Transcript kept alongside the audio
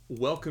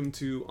Welcome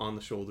to On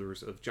the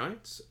Shoulders of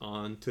Giants.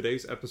 On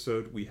today's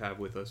episode, we have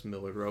with us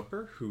Milard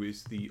Roper, who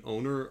is the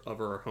owner of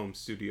our home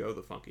studio,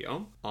 The Funky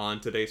Home. On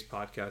today's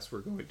podcast, we're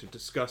going to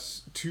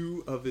discuss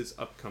two of his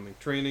upcoming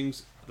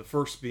trainings. The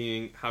first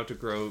being How to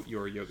Grow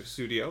Your Yoga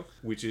Studio,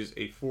 which is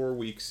a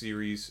 4-week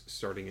series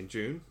starting in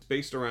June,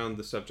 based around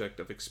the subject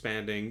of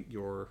expanding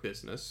your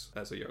business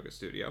as a yoga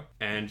studio.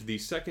 And the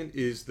second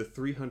is the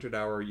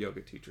 300-hour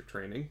yoga teacher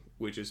training,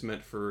 which is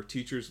meant for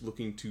teachers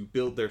looking to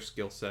build their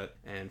skill set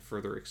and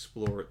further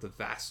explore the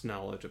vast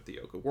knowledge of the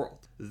yoga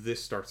world.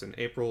 This starts in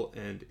April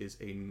and is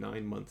a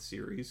 9-month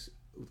series,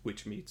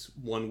 which meets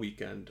 1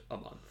 weekend a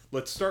month.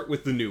 Let's start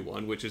with the new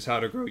one, which is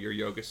How to Grow Your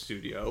Yoga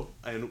Studio,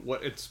 and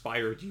what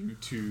inspired you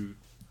to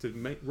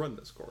run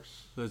this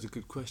course. That's a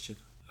good question.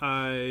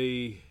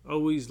 I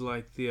always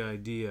liked the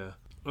idea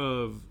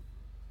of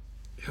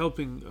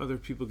helping other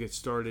people get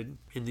started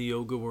in the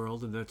yoga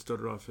world, and that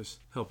started off as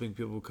helping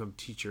people become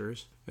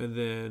teachers. And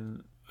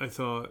then I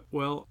thought,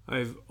 well,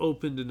 I've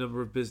opened a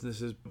number of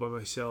businesses by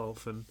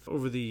myself and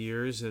over the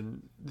years,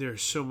 and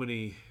there's so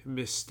many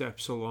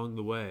missteps along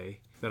the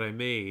way that I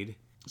made.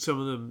 Some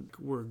of them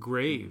were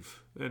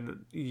grave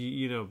and,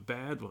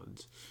 bad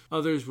ones.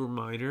 Others were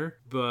minor,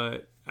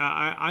 but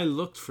I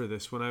looked for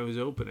this when I was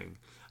opening.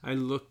 I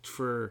looked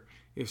for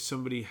if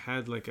somebody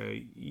had like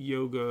a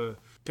yoga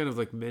kind of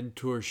like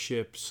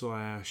mentorship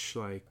 /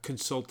 like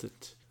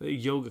consultant, a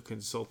yoga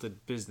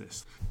consultant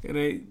business. And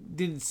I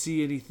didn't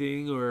see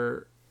anything,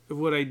 or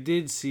what I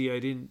did see, I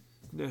didn't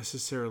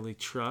necessarily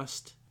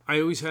trust. I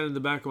always had in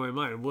the back of my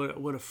mind,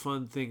 what a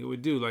fun thing it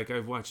would do. Like,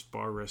 I've watched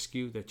Bar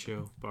Rescue, that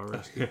show, Bar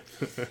Rescue.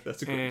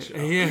 That's a great show.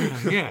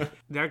 Yeah.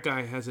 That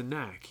guy has a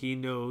knack. He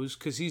knows,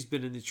 because he's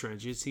been in the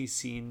trenches. He's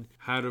seen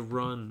how to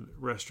run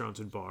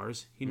restaurants and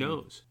bars. He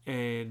knows.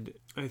 And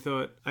I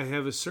thought, I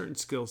have a certain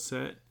skill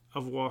set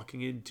of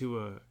walking into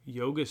a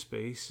yoga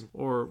space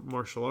or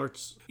martial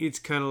arts. It's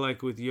kind of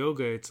like with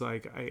yoga, it's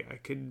like I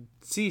can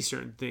see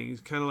certain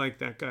things, kind of like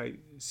that guy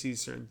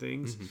sees certain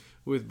things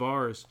with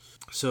bars.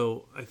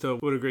 So I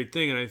thought, what a great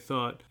thing. And I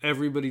thought,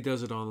 everybody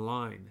does it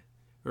online,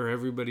 or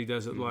everybody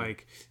does it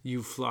like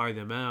you fly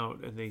them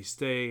out and they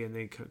stay and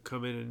they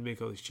come in and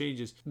make all these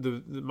changes.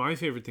 My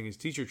favorite thing is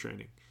teacher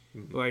training.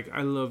 Like,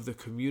 I love the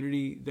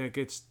community that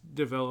gets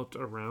developed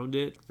around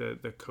it,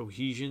 the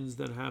cohesions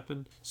that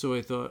happen. So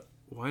I thought,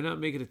 why not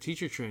make it a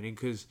teacher training?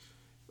 Because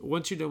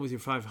once you're done with your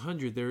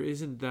 500, there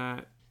isn't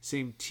that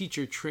same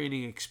teacher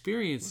training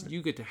experience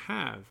you get to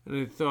have. And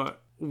I thought,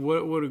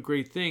 what a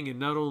great thing. And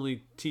not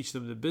only teach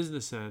them the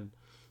business end,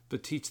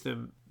 but teach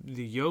them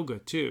the yoga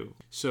too.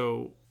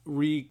 So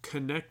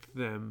reconnect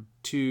them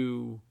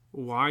to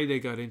why they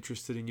got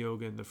interested in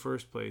yoga in the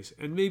first place,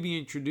 and maybe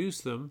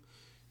introduce them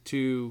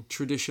to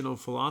traditional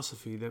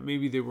philosophy that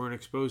maybe they weren't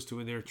exposed to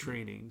in their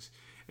trainings.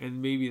 And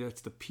maybe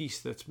that's the piece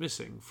that's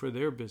missing for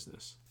their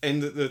business.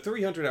 And the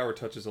 300-hour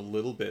touches a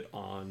little bit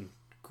on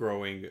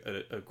growing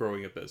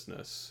a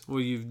business.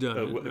 Well, you've done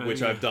it.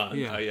 Which I've done.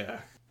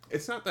 Yeah.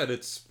 It's not that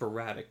it's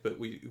sporadic, but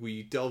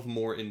we delve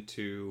more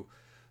into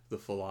the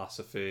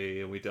philosophy,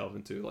 and we delve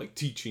into like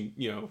teaching,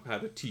 how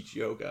to teach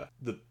yoga.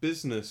 The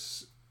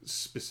business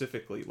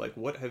specifically, like,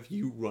 what have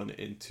you run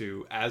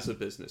into as a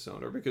business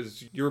owner?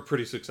 Because you're a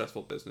pretty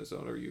successful business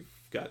owner. You've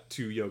got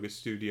 2 yoga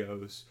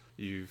studios.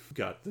 You've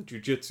got the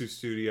jiu-jitsu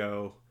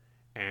studio,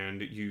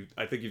 and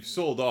I think you've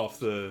sold the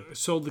cafe.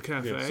 Sold the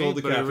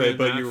cafe,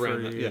 but you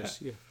ran that.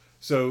 Yeah.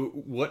 So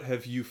what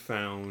have you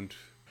found?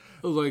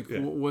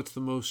 What's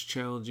the most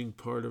challenging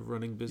part of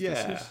running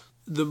businesses? Yeah.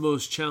 The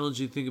most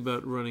challenging thing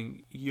about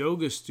running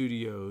yoga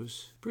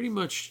studios, pretty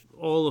much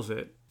all of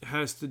it,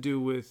 has to do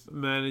with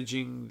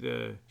managing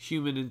the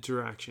human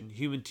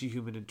to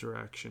human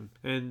interaction,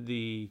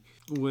 and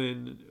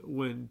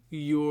when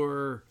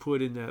you're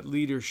put in that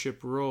leadership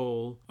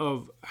role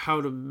of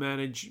how to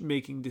manage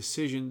making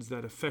decisions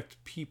that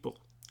affect people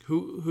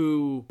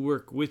who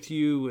work with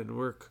you and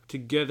work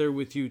together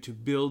with you to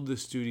build the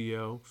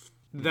studio.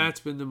 That's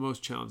been the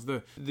most challenge,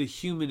 the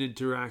human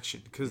interaction,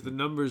 because the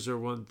numbers are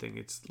one thing.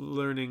 It's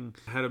learning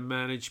how to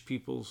manage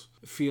people's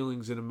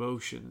feelings and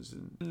emotions,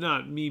 and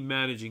not me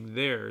managing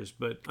theirs,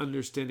 but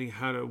understanding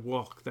how to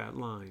walk that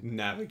line.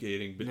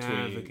 Navigating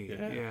between.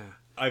 Yeah.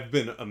 I've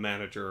been a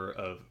manager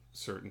of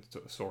certain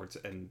sorts,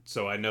 and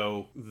so I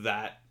know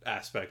that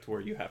aspect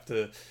where you have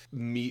to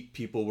meet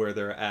people where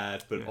they're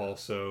at, but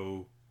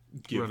also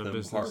give them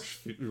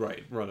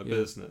run a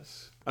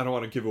business. I don't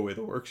want to give away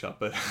the workshop,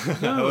 but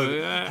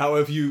how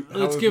have you...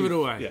 Let's give it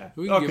away. Yeah.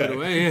 We can give it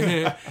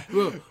away.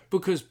 Well,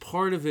 because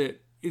part of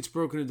it, it's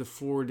broken into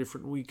 4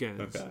 different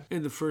weekends. Okay.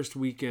 And the first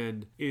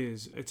weekend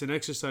it's an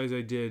exercise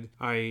I did.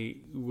 I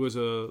was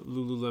a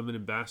Lululemon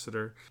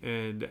ambassador,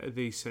 and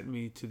they sent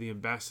me to the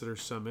Ambassador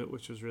Summit,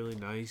 which was really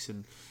nice.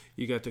 And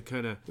you got to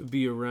kind of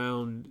be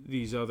around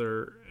these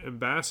other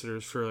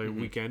ambassadors for a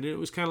weekend. And it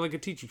was kind of like a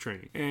teacher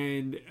training.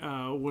 And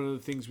one of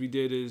the things we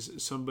did is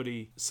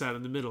somebody sat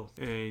in the middle,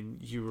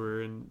 and you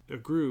were in a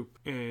group,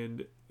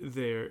 and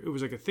it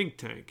was like a think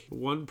tank.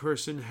 One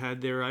person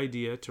had their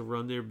idea to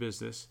run their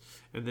business,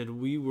 and then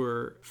we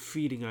were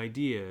feeding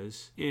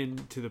ideas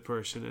into the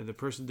person, and the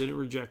person didn't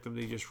reject them.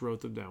 They just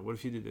wrote them down. What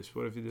if you did this?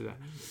 What if you did that?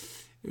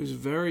 It was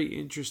very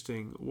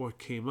interesting what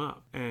came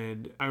up.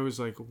 And I was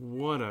like,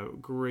 what a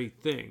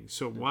great thing.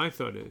 So my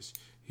thought is,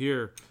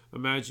 here,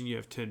 imagine you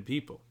have 10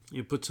 people.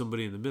 You put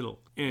somebody in the middle,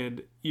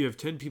 and you have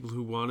 10 people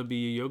who want to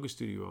be a yoga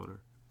studio owner.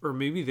 Or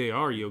maybe they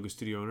are yoga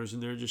studio owners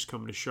and they're just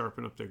coming to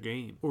sharpen up their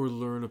game or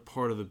learn a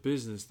part of the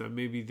business that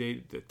maybe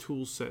the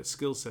tool set,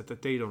 skill set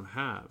that they don't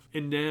have.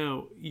 And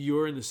now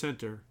you're in the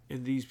center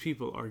and these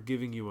people are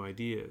giving you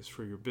ideas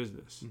for your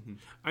business. Mm-hmm.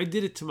 I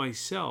did it to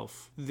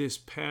myself this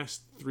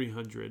past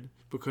 300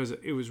 because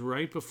it was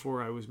right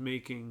before I was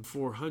making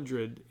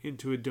 400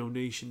 into a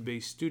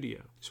donation-based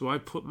studio. So I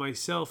put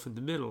myself in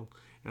the middle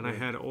and I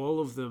had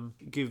all of them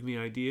give me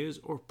ideas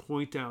or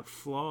point out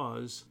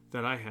flaws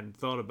that I hadn't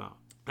thought about.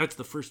 That's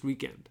the first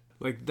weekend.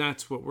 Like,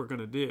 that's what we're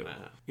going to do.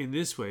 In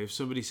this way, if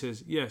somebody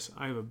says, yes,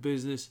 I have a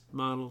business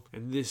model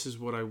and this is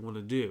what I want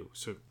to do.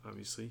 So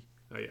obviously,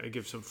 I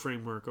give some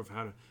framework of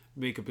how to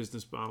make a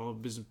business model, a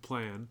business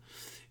plan,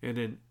 and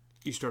then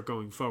you start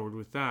going forward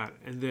with that.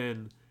 And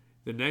then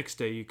the next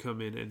day you come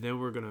in and then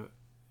we're going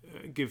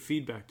to give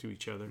feedback to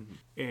each other.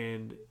 Mm-hmm.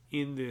 And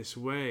in this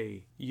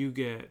way, you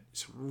get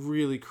some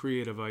really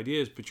creative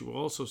ideas, but you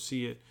also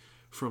see it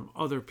from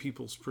other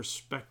people's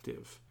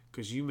perspective.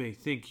 Because you may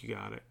think you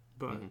got it,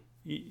 but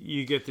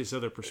you get this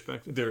other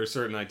perspective. There are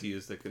certain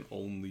ideas that can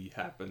only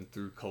happen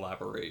through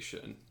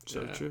collaboration.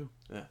 So true.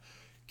 Yeah.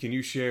 Can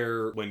you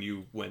share when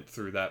you went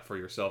through that for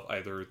yourself,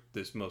 either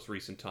this most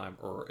recent time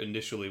or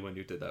initially when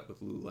you did that with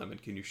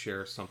Lululemon? Can you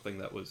share something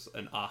that was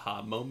an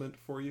aha moment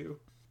for you?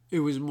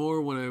 It was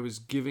more when I was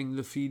giving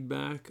the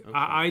feedback. Okay.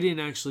 I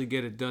didn't actually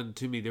get it done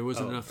to me. There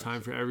wasn't enough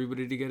time for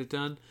everybody to get it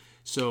done.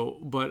 So,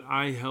 but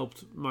I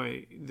helped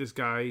this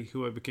guy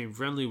who I became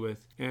friendly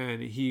with,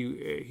 and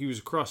he was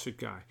a CrossFit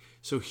guy.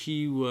 So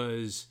he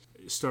was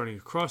starting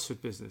a CrossFit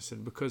business,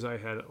 and because I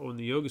had owned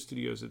the yoga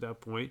studios at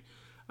that point,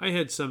 I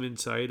had some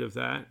insight of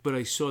that. But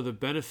I saw the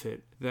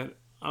benefit that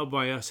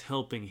by us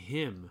helping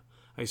him,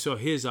 I saw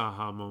his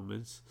aha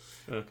moments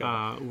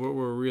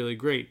were really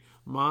great.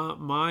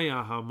 My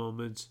aha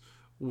moments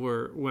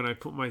were when I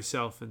put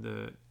myself in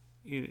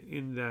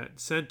that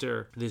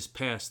center, this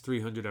past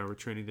 300-hour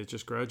training that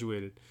just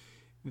graduated.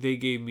 They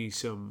gave me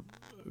some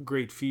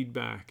great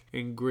feedback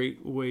and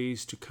great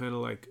ways to kind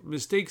of like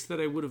mistakes that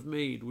I would have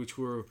made, which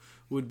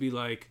would be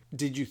like,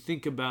 did you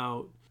think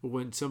about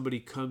when somebody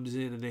comes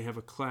in and they have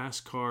a class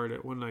card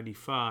at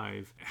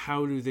 $195,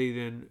 how do they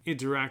then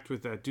interact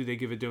with that? Do they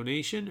give a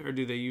donation or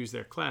do they use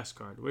their class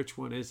card? Which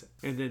one is it?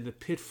 And then the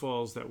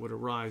pitfalls that would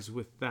arise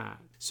with that.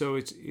 So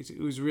it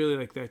was really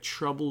like that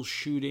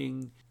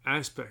troubleshooting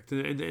aspect,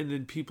 and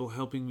then people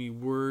helping me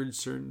word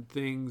certain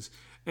things.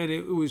 And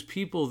it was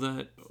people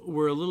that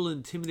were a little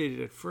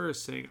intimidated at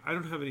first, saying, I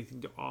don't have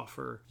anything to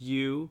offer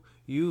you.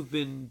 You've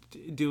been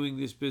doing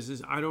this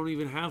business. I don't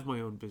even have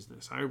my own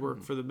business. I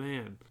work for the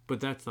man. But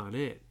that's not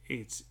it.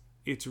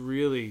 It's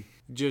really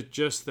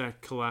just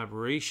that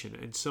collaboration.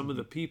 And some of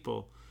the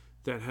people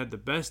that had the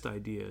best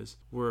ideas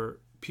were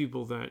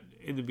people that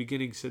in the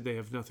beginning said they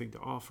have nothing to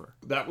offer.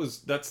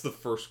 That's the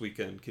first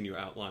weekend. Can you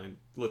outline?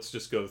 Let's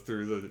just go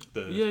through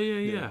the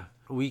Yeah.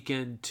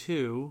 Weekend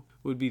 2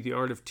 would be the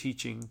art of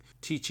teaching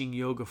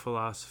yoga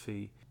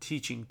philosophy,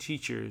 teaching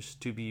teachers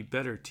to be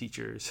better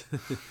teachers,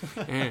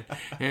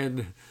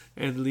 and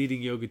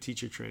leading yoga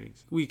teacher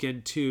trainings.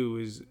 Weekend 2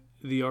 is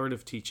the art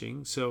of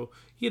teaching. So,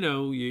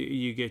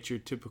 you get your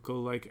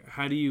typical, like,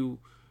 how do you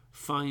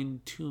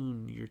fine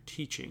tune your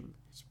teaching?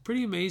 It's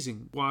pretty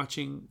amazing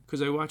watching,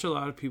 because I watch a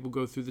lot of people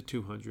go through the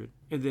 200,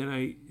 and then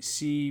I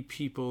see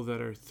people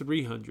that are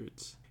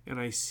 300s, and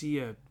I see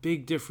a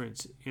big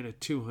difference in a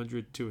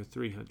 200 to a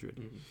 300.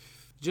 Mm-hmm.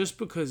 Just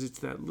because it's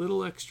that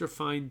little extra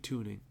fine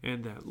tuning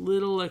and that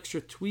little extra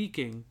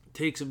tweaking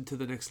takes them to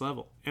the next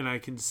level. And I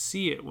can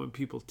see it when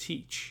people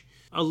teach.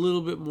 A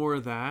little bit more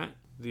of that,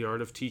 the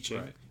art of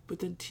teaching, right. But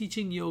then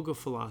teaching yoga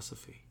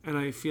philosophy. And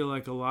I feel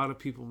like a lot of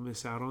people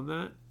miss out on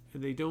that.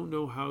 And they don't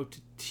know how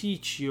to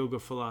teach yoga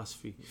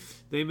philosophy.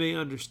 They may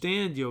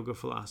understand yoga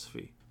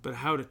philosophy, but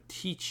how to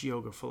teach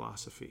yoga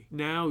philosophy.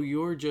 Now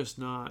you're just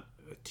not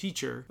a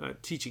teacher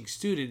teaching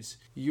students,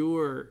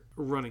 you're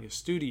running a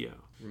studio.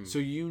 So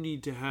you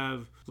need to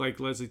have, like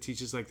Leslie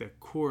teaches, like that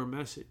core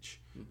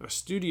message. A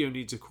studio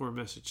needs a core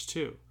message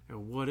too.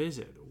 And what is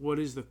it? What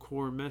is the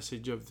core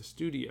message of the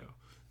studio?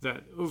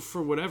 That,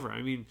 for whatever,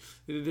 I mean,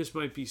 this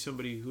might be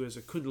somebody who has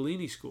a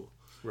Kundalini school.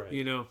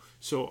 Right.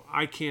 So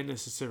I can't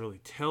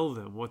necessarily tell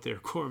them what their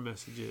core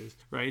message is,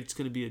 right? It's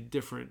going to be a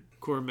different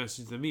core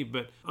message than me,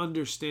 but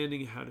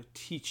understanding how to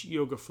teach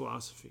yoga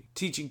philosophy,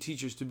 teaching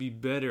teachers to be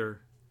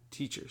better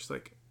teachers.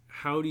 Like,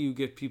 how do you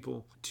get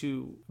people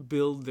to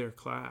build their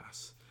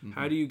class? Mm-hmm.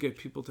 How do you get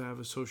people to have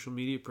a social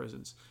media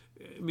presence?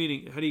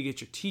 Meaning, how do you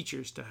get your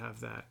teachers to have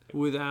that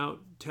without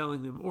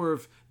telling them? Or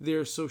if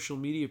their social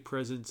media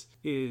presence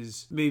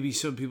is, maybe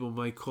some people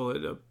might call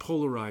it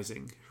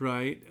polarizing,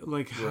 right?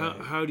 Like,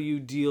 how do you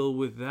deal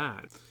with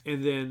that?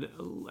 And then,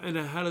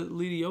 how to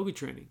lead a yoga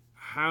training.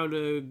 How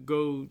to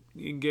go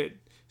and get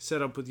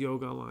set up with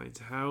Yoga Alliance.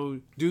 How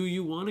do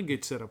you want to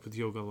get set up with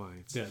Yoga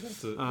Alliance? Yeah,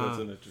 that's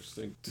an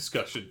interesting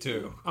discussion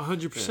too.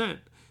 100%.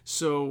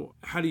 So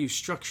how do you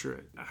structure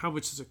it? How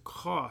much does it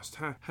cost?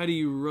 How do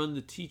you run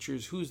the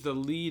teachers? Who's the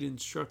lead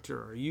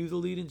instructor? Are you the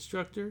lead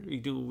instructor? Are you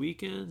doing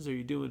weekends? Are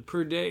you doing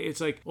per day?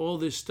 It's like all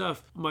this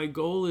stuff. My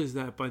goal is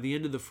that by the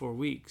end of the 4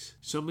 weeks,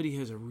 somebody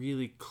has a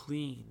really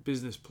clean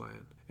business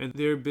plan. And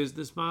their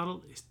business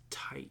model is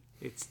tight.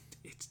 It's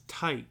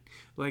tight.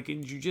 Like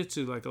in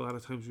jiu-jitsu, like a lot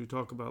of times we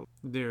talk about,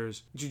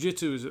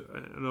 jiu-jitsu is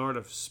an art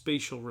of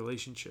spatial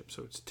relationship.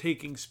 So it's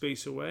taking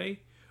space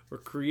away or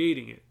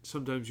creating it.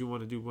 Sometimes you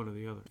want to do one or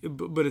the other.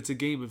 But it's a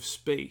game of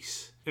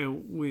space.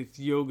 And with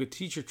yoga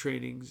teacher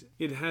trainings,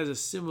 it has a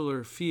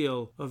similar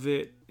feel of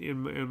it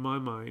in my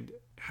mind.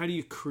 How do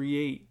you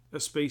create a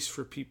space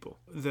for people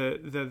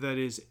that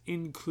is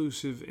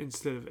inclusive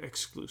instead of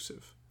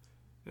exclusive?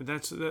 And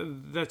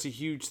that's a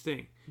huge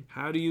thing.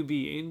 How do you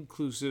be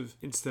inclusive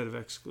instead of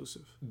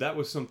exclusive? That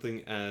was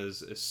something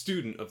as a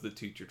student of the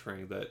teacher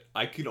training that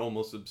I could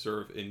almost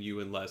observe in you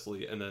and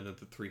Leslie, and then at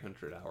the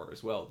 300 hour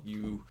as well.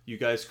 You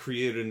guys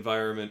created an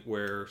environment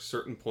where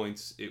certain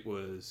points it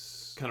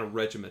was kind of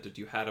regimented.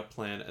 You had a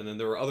plan, and then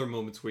there were other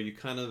moments where you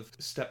kind of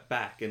stepped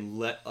back and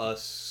let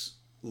us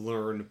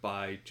learn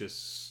by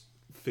just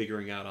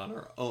figuring out on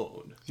our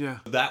own. Yeah.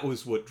 That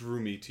was what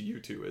drew me to you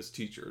two as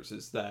teachers,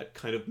 is that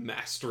kind of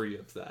mastery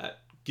of that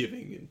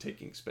giving and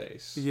taking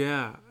space.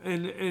 Yeah.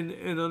 And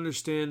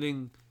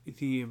understanding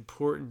the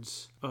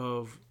importance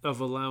of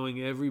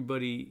allowing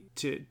everybody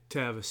to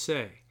have a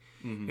say.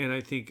 Mm-hmm. And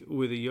I think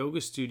with a yoga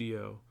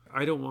studio,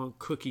 I don't want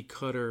cookie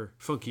cutter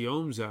funky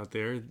ohms out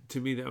there. To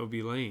me, that would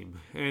be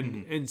lame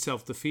and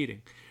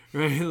self-defeating.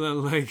 Right?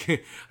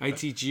 Like, I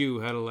teach you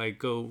how to like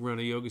go run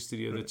a yoga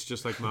studio that's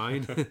just like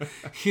mine.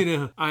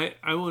 I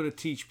want to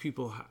teach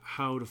people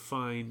how to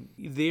find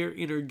their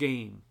inner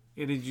game.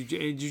 And in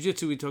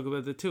jiu-jitsu, we talk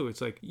about that too. It's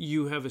like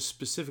you have a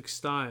specific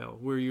style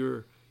where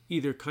you're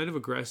either kind of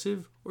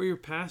aggressive or you're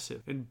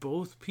passive. And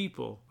both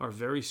people are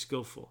very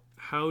skillful.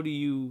 How do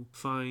you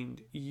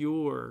find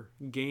your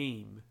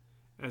game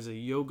as a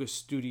yoga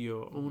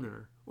studio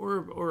owner?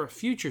 Or a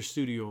future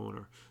studio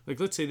owner. Like,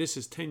 let's say this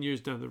is 10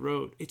 years down the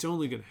road. It's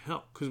only going to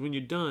help, because when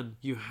you're done,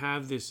 you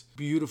have this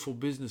beautiful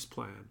business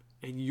plan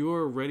and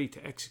you're ready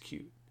to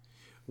execute.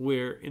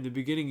 Where in the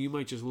beginning, you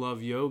might just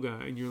love yoga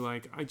and you're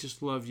like, I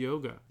just love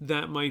yoga.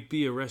 That might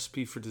be a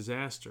recipe for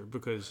disaster,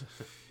 because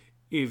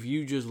if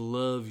you just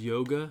love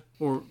yoga,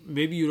 or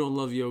maybe you don't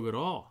love yoga at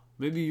all.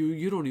 Maybe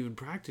you don't even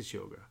practice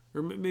yoga.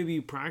 Or maybe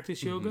you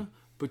practice yoga,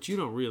 but you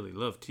don't really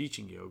love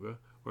teaching yoga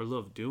or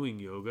love doing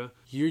yoga.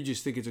 You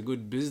just think it's a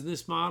good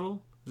business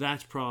model.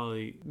 That's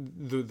probably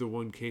the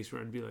one case where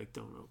I'd be like,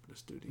 don't open a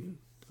studio.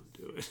 Don't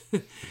do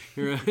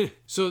it. Right?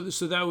 So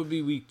that would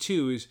be week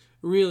 2, is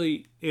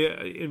really,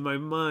 in my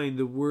mind,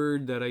 the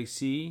word that I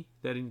see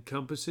that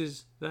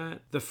encompasses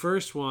that. The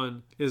first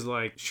one is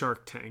like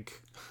Shark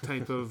Tank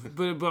type of,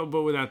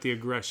 but without the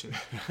aggression.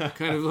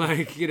 Kind of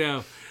like,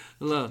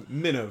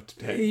 minnow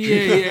tank.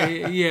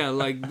 Yeah.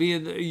 Like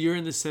you're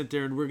in the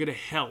center, and we're gonna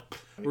help.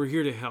 We're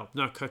here to help,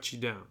 not cut you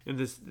down. And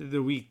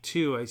the week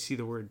 2, I see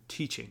the word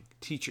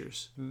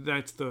teachers.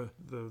 That's the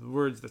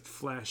words that's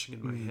flashing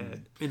in my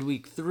head. And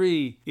week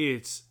 3,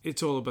 it's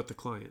all about the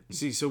client.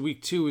 See, so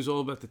week 2 is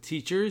all about the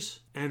teachers,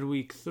 and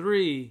week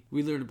 3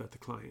 we learn about the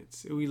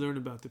clients. And we learn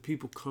about the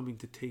people coming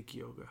to take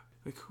yoga.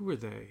 Like, who are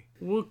they?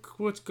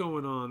 What's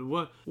going on?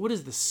 What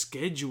does the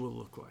schedule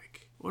look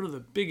like? One of the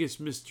biggest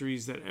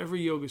mysteries that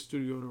every yoga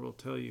studio owner will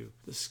tell you,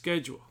 the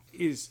schedule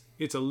is,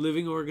 it's a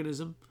living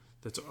organism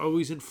that's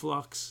always in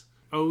flux,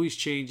 always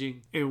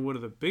changing. And one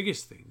of the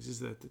biggest things is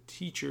that the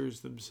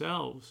teachers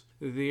themselves,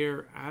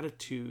 their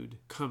attitude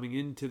coming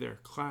into their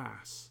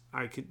class,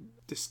 I could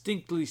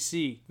distinctly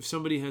see if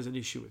somebody has an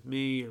issue with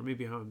me, or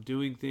maybe how I'm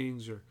doing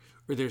things, or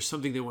there's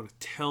something they want to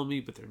tell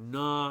me, but they're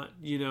not,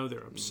 they're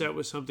upset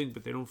with something,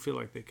 but they don't feel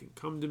like they can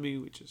come to me,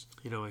 which is,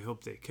 I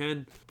hope they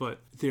can, but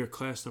their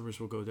class numbers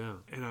will go down.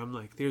 And I'm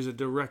like, there's a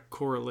direct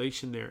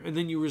correlation there. And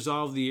then you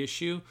resolve the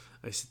issue.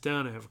 I sit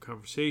down, I have a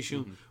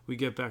conversation, we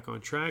get back on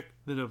track,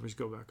 the numbers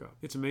go back up.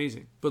 It's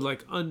amazing. But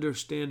like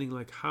understanding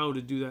like how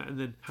to do that, and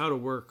then how to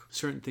work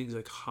certain things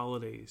like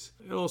holidays,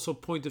 and also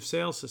point of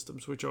sale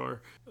systems, which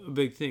are a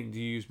big thing. Do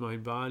you use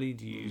Mindbody?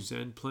 Do you use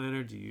Zen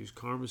Planner? Do you use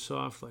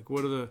KarmaSoft? Like,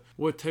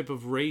 what type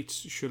of rates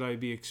should I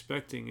be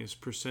expecting as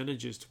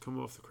percentages to come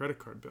off the credit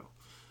card bill?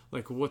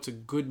 Like, what's a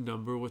good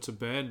number? What's a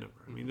bad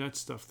number? I mean, that's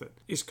stuff that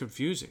is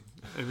confusing.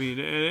 I mean,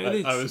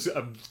 and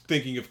I'm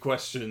thinking of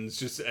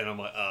questions, and I'm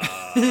like,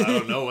 I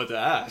don't know what to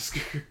ask.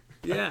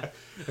 Yeah,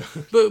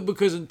 but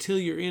because until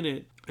you're in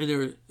it,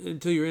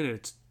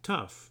 it's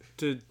tough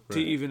to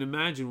even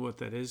imagine what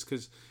that is,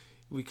 because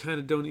we kind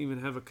of don't even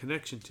have a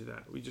connection to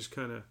that. We just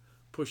kind of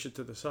push it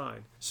to the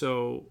side.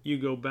 So you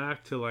go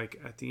back to like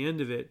at the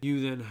end of it,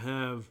 you then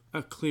have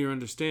a clear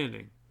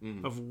understanding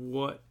of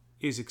what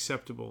is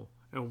acceptable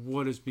and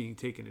what is being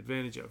taken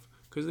advantage of.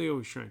 Because they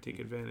always try and take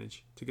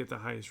advantage to get the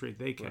highest rate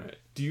they can. Right.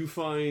 Do you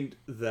find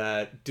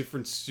that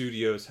different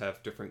studios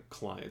have different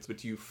clients, but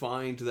do you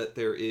find that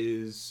there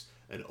is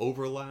an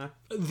overlap?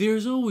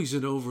 There's always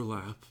an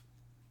overlap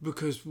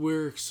because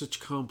we're such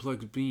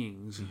complex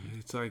beings.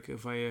 It's like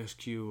if I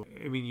ask you,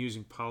 I mean,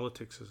 using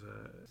politics as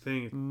a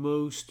thing,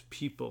 most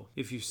people,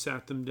 if you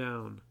sat them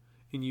down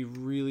and you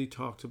really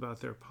talked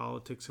about their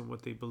politics and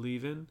what they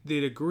believe in,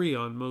 they'd agree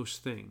on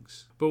most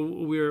things. But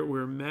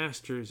we're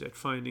masters at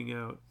finding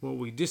out what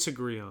we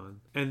disagree on.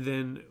 And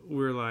then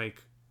we're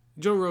like,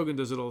 Joe Rogan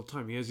does it all the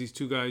time. He has these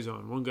two guys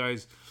on. One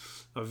guy's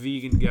a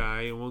vegan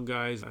guy and one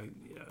guy's a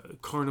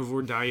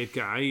carnivore diet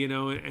guy,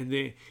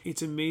 and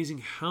it's amazing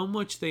how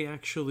much they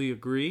actually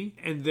agree,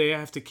 and they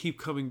have to keep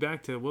coming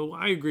back to, well,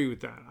 I agree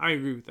with that,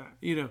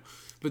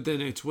 but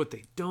then it's what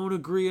they don't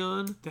agree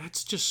on.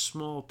 That's just a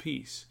small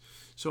piece.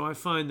 So I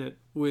find that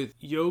with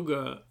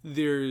yoga,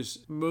 there's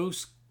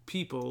most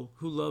people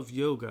who love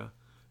yoga,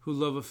 who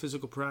love a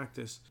physical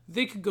practice,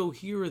 they could go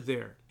here or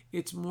there.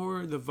 It's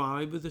more the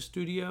vibe of the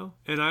studio.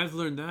 And I've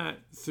learned that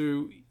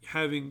through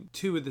having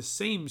two of the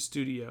same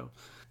studio.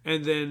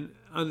 And then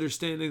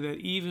understanding that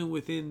even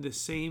within the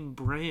same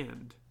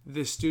brand,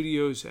 the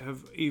studios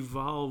have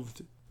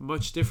evolved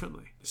much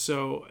differently.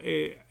 So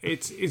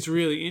it's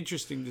really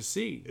interesting to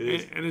see.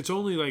 And it's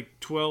only like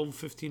 12,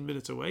 15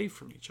 minutes away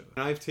from each other.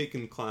 I've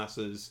taken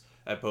classes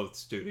at both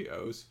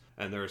studios,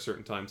 and there are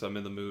certain times I'm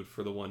in the mood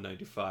for the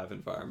 195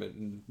 environment,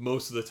 and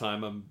most of the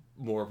time I'm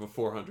more of a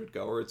 400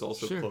 goer. It's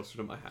also closer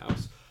to my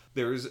house.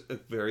 There's a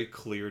very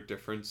clear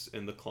difference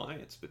in the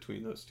clients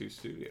between those two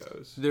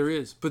studios. There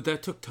is, but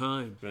that took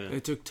time. Yeah.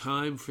 It took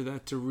time for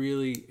that to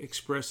really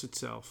express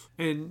itself.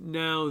 And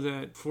now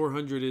that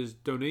 400 is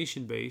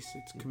donation-based,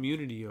 it's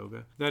community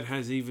yoga, that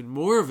has even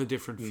more of a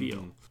different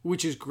feel,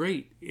 which is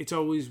great. It's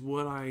always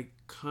what I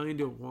kind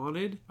of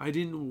wanted. I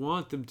didn't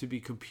want them to be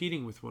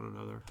competing with one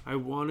another. I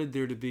wanted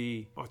there to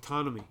be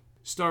autonomy.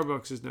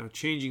 Starbucks is now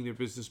changing their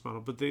business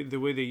model, but the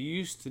way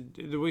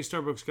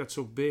Starbucks got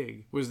so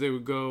big was they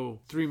would go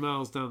 3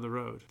 miles down the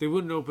road. They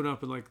wouldn't open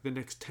up in like the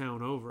next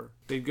town over.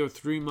 They'd go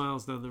 3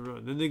 miles down the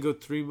road. Then they'd go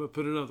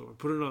put another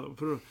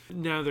one.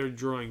 Now they're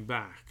drawing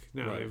back.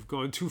 Now they've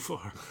gone too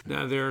far.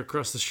 Now they're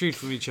across the street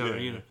from each other.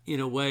 In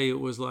a way, it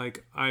was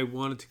like I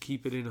wanted to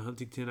keep it in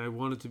Huntington. I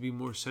wanted to be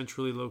more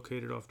centrally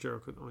located on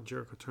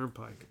Jericho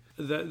Turnpike.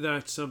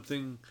 That's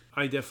something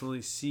I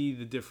definitely see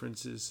the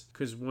differences,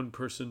 because one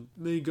person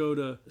may go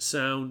to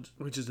Sound,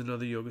 which is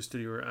another yoga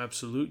studio, or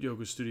Absolute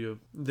Yoga Studio.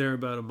 They're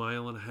about 1.5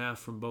 miles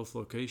from both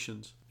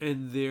locations,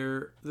 and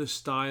the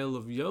style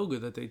of yoga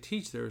that they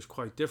teach there is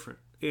quite different.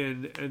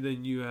 And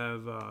then you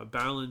have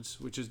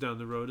Balance, which is down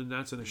the road, and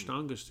that's an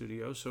Ashtanga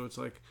studio. So it's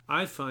like,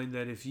 I find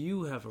that if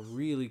you have a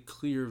really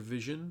clear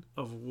vision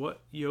of what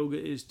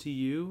yoga is to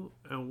you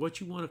and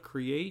what you want to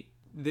create,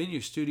 then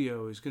your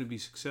studio is going to be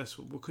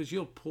successful, because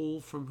you'll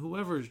pull from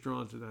whoever is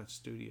drawn to that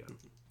studio.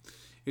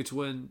 It's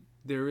when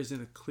there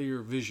isn't a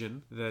clear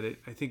vision that it,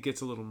 I think, gets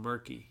a little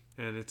murky.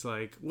 And it's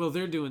like, well,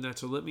 they're doing that,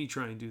 so let me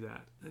try and do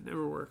that. It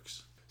never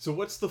works. So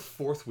what's the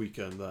fourth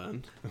weekend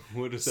then?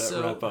 What does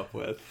that wrap up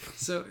with?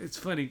 So it's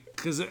funny,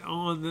 because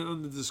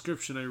on the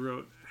description I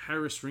wrote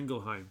Harris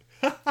Ringelheim.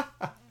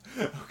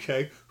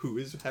 Okay, who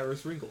is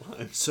Harris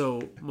Ringelheim?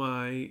 So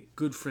my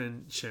good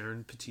friend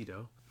Sharon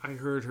Petito, I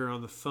heard her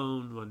on the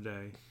phone one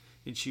day,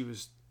 and she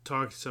was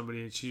talking to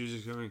somebody, and she was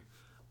just going,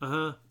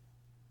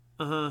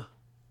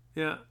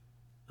 yeah,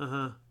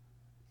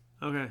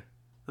 okay,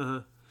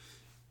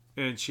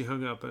 and she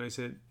hung up, and I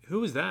said,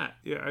 who is that?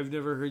 Yeah, I've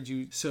never heard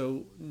you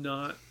so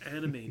not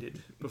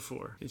animated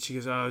before. And she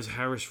goes, oh, it's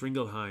Harris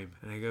Ringelheim.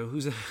 And I go,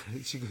 who's that?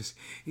 And she goes,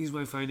 he's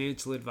my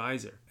financial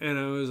advisor. And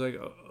I was like,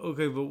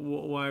 okay, but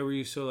why were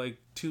you so like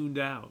tuned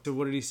out? So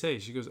what did he say?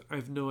 She goes, I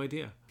have no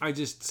idea. I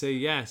just say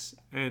yes,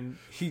 and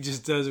he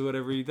just does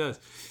whatever he does.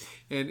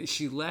 And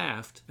she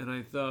laughed, and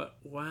I thought,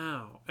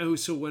 wow. And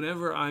so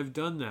whenever I've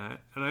done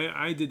that, and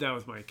I did that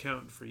with my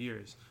accountant for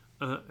years,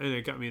 and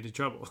it got me into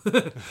trouble.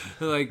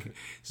 Like,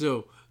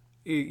 so,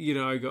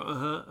 I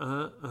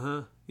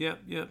go, yep.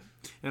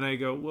 And I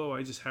go, whoa,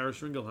 I just Harris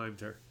Ringelheimed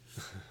her.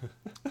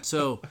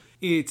 So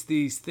it's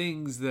these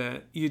things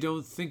that you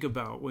don't think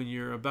about when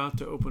you're about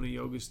to open a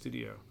yoga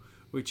studio,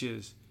 which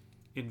is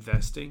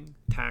investing,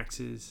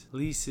 taxes,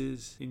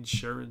 leases,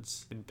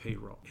 insurance, and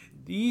payroll.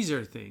 These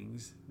are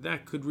things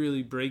that could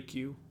really break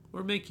you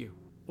or make you,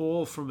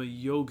 all from a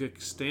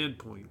yogic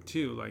standpoint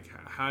too. Like,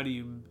 how do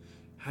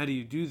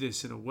you do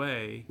this in a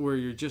way where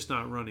you're just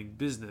not running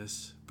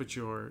business, but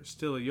you're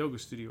still a yoga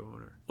studio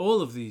owner?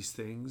 All of these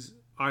things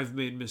I've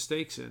made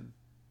mistakes in,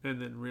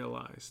 and then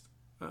realized,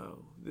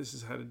 oh, this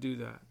is how to do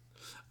that.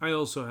 I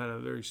also had a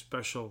very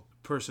special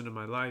person in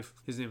my life.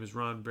 His name is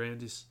Ron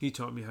Brandis. He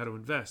taught me how to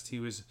invest. He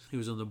was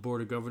on the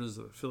board of governors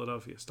of the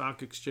Philadelphia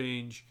Stock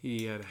Exchange.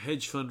 He had a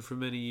hedge fund for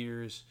many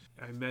years.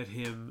 I met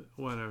him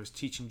when I was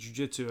teaching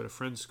jiu-jitsu at a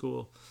friend's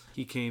school.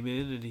 He came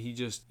in and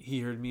he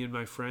heard me and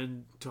my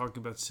friend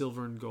talking about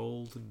silver and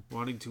gold and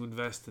wanting to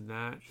invest in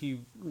that.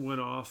 He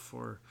went off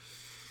for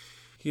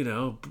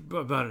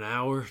about an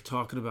hour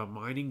talking about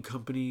mining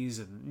companies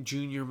and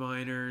junior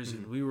miners,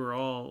 and we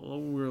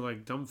were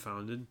like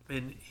dumbfounded.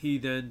 And he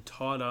then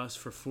taught us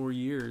for 4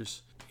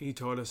 years. He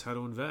taught us how to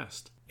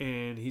invest,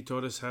 and he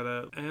taught us how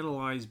to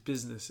analyze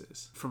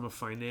businesses from a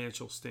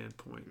financial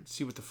standpoint,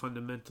 see what the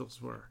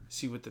fundamentals were,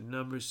 see what the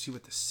numbers, see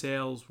what the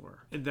sales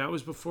were. And that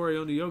was before I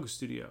owned a yoga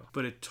studio,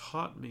 but it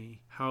taught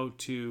me how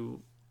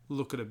to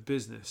look at a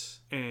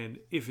business and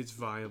if it's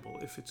viable,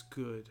 if it's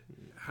good,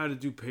 how to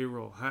do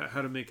payroll,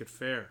 how to make it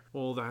fair,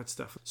 all that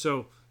stuff.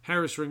 So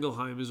Harris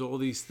Ringelheim is all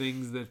these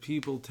things that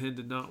people tend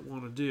to not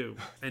want to do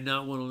and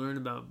not want to learn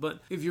about.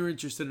 But if you're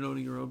interested in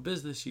owning your own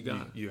business, you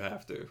got it. You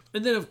have to.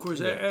 And then, of course,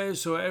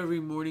 so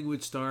every morning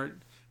would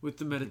start with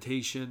the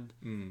meditation.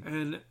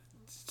 And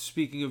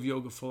speaking of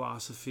yoga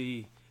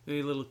philosophy,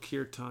 a little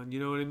kirtan, you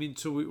know what I mean?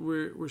 So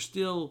we're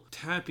still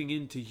tapping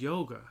into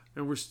yoga,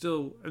 and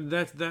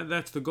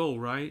that's the goal,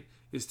 right?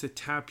 Is to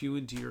tap you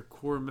into your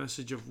core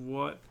message of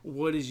what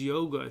is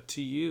yoga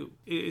to you.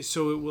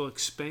 So it will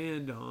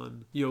expand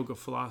on yoga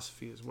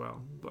philosophy as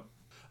well. But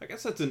I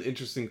guess that's an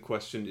interesting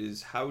question,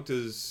 is how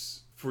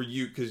does, for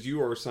you, because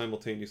you are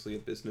simultaneously a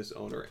business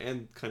owner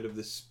and kind of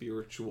this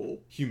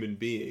spiritual human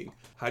being,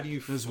 how do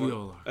you... As we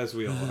all are. As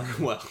we all are.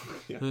 Well,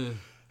 yeah.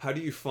 How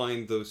do you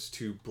find those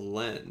two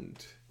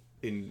blend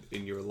in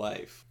your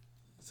life?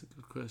 That's a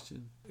good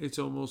question. It's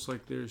almost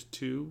like there's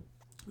two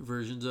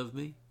versions of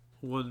me.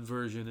 One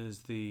version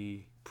is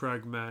the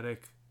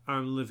pragmatic,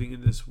 I'm living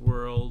in this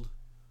world,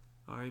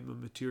 I'm a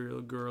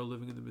material girl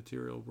living in the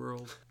material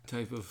world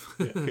type of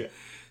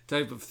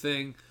type of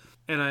thing,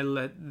 and I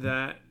let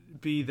that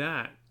be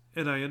that.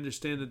 And I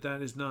understand that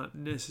that is not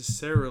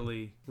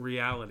necessarily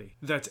reality.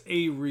 That's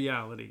a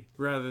reality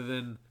rather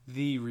than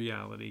the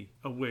reality,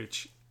 of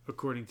which,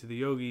 according to the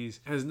yogis,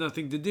 has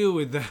nothing to do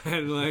with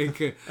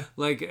that.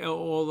 like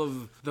all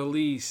of the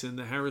lease and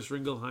the Harris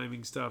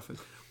Ringelheiming stuff and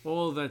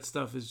all of that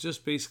stuff is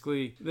just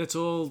basically, that's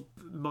all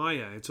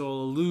Maya. It's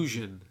all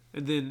illusion.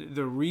 And then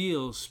the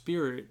real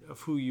spirit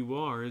of who you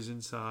are is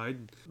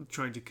inside,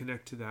 trying to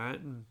connect to that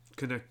and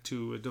connect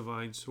to a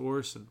divine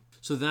source. And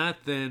so that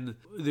then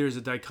there's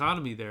a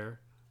dichotomy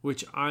there,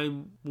 which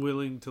I'm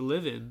willing to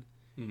live in,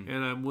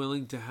 and I'm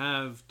willing to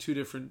have two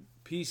different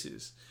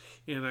pieces.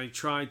 And I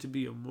try to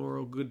be a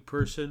moral good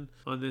person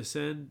on this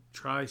end.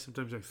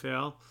 Sometimes I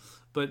fail,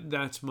 but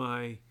that's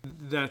my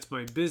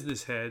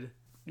business head.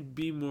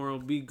 Be moral,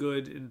 be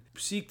good, and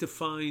seek to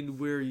find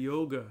where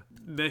yoga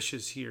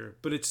meshes here.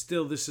 But it's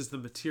still, this is the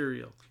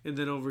material. And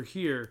then over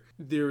here,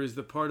 there is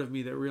the part of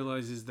me that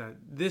realizes that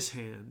this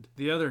hand,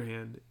 the other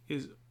hand,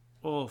 is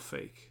all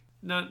fake.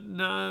 Not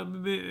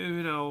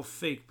all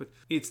fake, but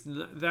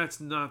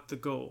that's not the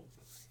goal.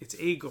 It's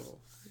a goal.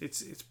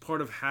 It's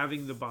part of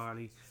having the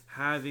body,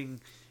 having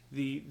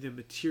the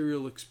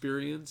material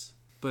experience.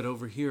 But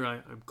over here,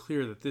 I'm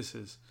clear that this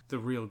is the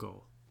real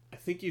goal. I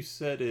think you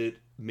said it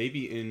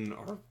maybe in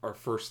our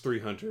first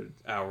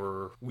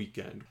 300-hour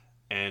weekend,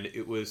 and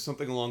it was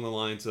something along the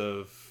lines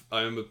of,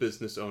 I am a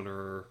business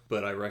owner,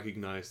 but I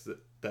recognize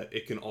that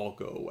it can all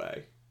go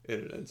away in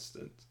an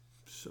instant.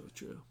 So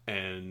true.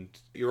 And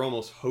you're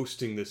almost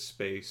hosting this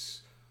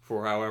space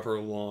for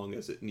however long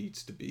as it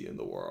needs to be in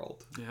the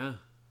world. Yeah,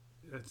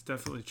 that's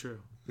definitely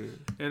true.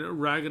 And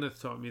Raghunath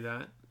taught me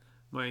that.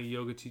 My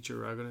yoga teacher,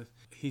 Raghunath,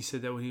 he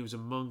said that when he was a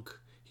monk,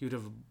 he would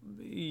have,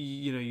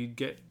 you'd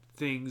get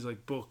things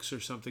like books or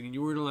something, and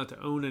you weren't allowed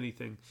to own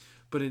anything,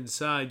 but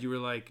inside you were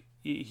like,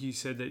 he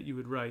said that you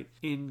would write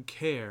in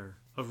care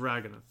of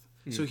Raghunath.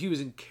 So he was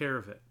in care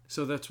of it.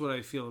 So that's what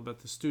I feel about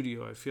the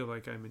studio. I feel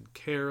like I'm in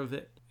care of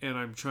it, and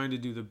I'm trying to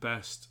do the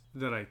best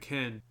that I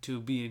can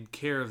to be in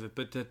care of it,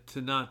 but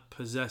to not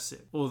possess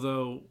it.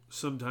 Although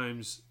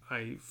sometimes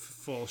I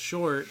fall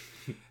short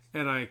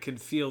and I can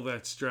feel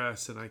that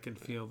stress and I can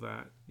feel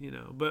that,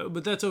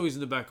 but that's always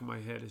in the back of my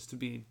head, is to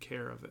be in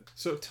care of it.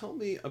 So tell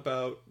me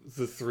about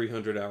the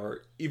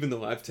 300-hour, even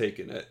though I've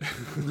taken it.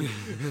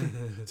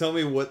 Tell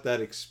me what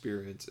that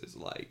experience is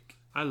like.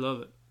 I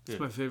love it. It's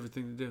my favorite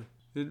thing to do.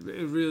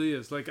 It really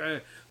is. Like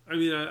I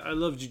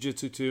love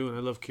jiu-jitsu too, and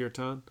I love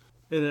kirtan,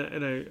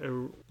 and I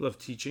love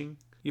teaching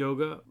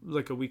yoga,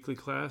 like a weekly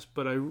class.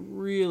 But I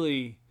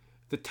really,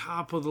 the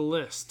top of the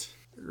list,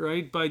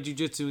 right by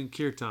jiu-jitsu and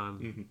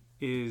kirtan,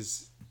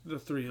 is the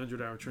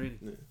 300-hour training.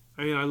 Yeah.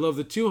 I mean, I love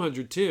the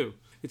 200 too.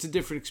 It's a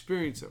different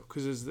experience though,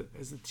 because as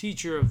the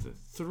teacher of the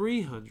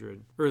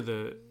 300, or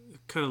the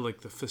kind of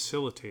like the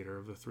facilitator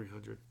of the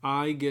 300,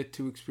 I get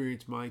to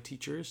experience my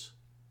teachers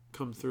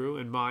come through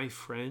and my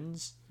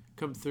friends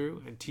come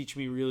through and teach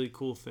me really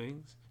cool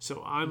things.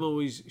 So I'm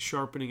always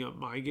sharpening up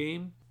my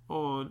game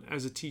on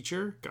as a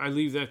teacher. I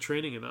leave that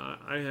training, and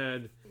I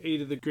had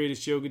 8 of the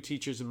greatest yoga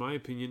teachers, in my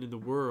opinion, in the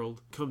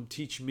world come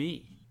teach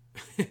me.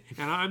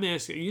 And I'm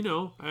asking,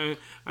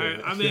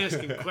 I'm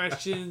asking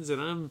questions,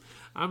 and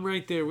I'm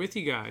right there with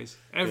you guys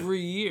every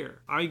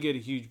year. I get a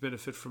huge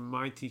benefit from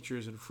my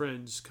teachers and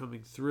friends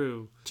coming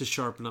through to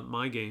sharpen up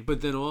my game, but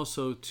then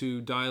also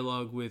to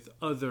dialogue with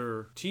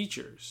other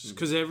teachers,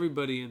 because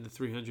everybody in the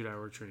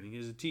 300-hour training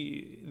is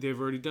they've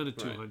already done a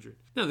 200. Right.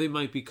 Now they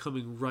might be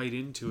coming right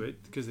into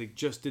it because they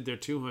just did their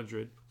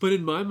 200, but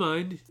in my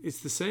mind,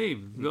 it's the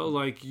same.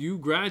 Like, you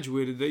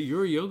graduated, that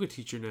you're a yoga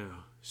teacher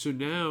now. So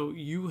now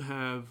you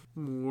have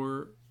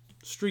more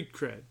street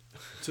cred,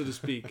 so to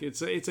speak.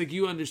 It's like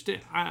you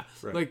understand.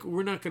 Like,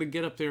 we're not going to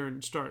get up there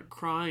and start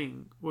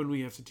crying when we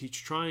have to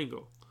teach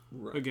triangle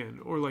again,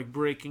 or like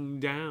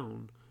breaking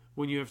down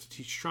when you have to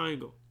teach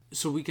triangle.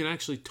 So we can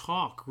actually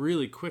talk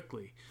really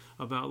quickly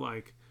about,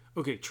 like,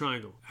 okay,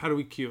 triangle. How do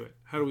we cue it?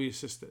 How do we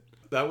assist it?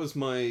 That was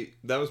my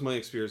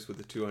experience with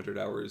the 200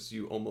 hours.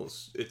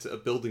 It's a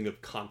building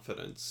of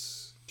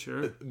confidence.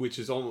 Sure. Which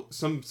is almost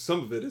some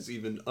of it is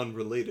even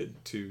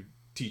unrelated to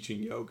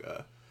teaching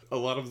yoga. A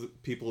lot of the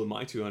people in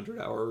my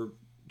 200 hour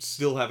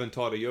still haven't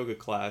taught a yoga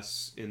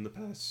class in the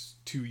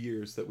past 2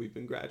 years that we've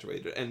been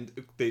graduated, and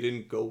they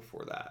didn't go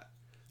for that.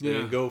 They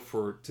didn't go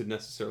to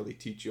necessarily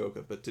teach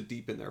yoga, but to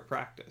deepen their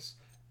practice.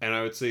 And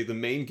I would say the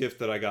main gift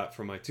that I got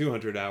from my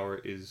 200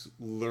 hour is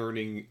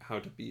learning how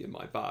to be in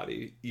my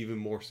body, even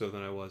more so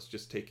than I was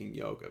just taking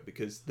yoga,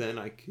 because then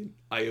I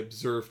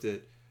observed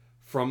it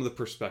from the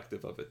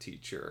perspective of a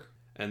teacher.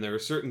 And there are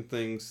certain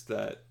things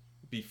that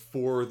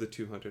before the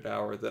 200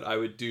 hour that I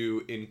would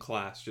do in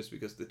class just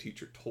because the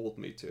teacher told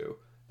me to,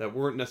 that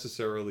weren't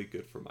necessarily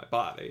good for my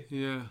body.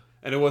 Yeah.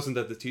 And it wasn't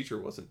that the teacher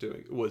was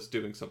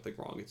doing something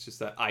wrong. It's just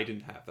that I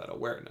didn't have that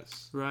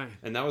awareness. Right.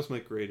 And that was my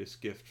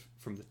greatest gift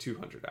from the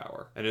 200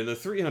 hour. And in the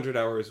 300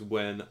 hours,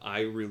 when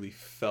I really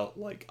felt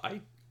like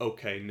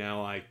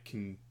now I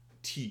can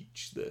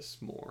teach this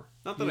more.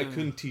 Not that I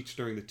couldn't teach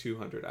during the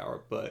 200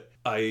 hour, but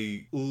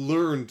I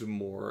learned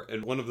more.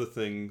 And one of the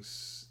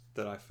things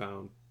that I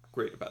found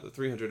great about the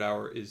 300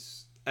 hour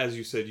is, as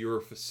you said, you're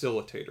a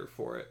facilitator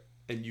for it,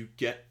 and you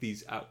get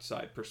these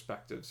outside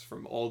perspectives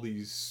from all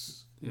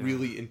these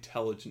really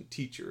intelligent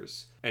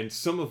teachers, and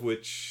some of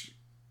the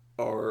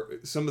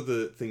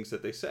things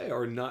that they say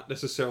are not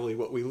necessarily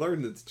what we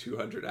learned in the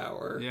 200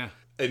 hour. Yeah.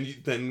 And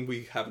then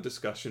we have a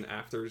discussion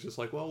after. It's just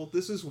like, well,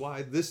 this is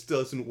why this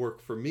doesn't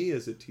work for me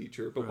as a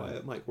teacher, but why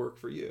it might work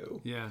for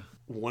you. Yeah.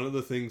 One of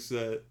the things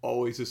that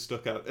always has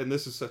stuck out, and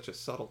this is such a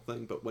subtle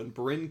thing, but when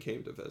Bryn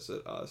came to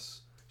visit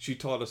us, she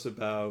taught us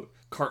about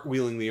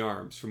cartwheeling the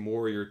arms from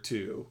Warrior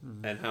 2,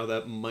 and how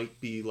that might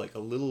be like a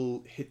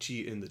little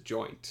hitchy in the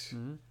joint.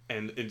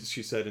 And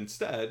she said,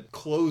 instead,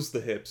 close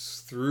the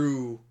hips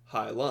through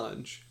high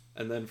lunge,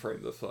 and then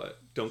frame the foot.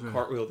 Don't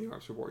cartwheel the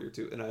arms for Warrior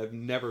 2. And I have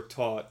never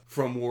taught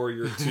from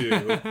Warrior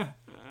 2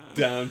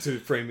 down to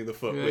framing the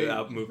foot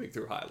without moving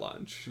through high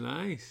lunge.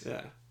 Nice.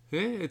 Yeah.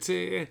 Yeah,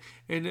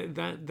 and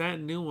that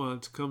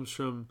nuance comes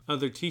from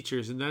other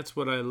teachers, and that's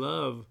what I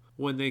love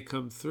when they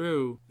come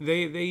through.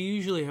 They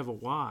usually have a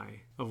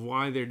why of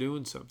why they're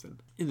doing something.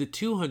 In the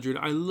 200,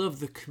 I love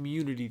the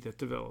community that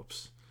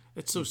develops.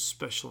 It's so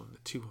special in the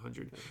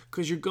 200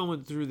 because you're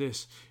going through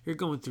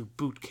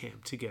boot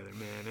camp together,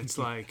 man. It's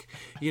like,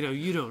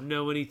 you don't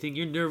know anything.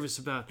 You're nervous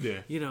about,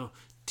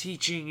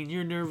 teaching, and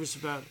you're nervous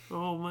about, what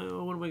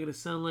am I going to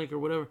sound like or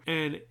whatever.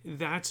 And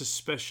that's a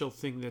special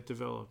thing that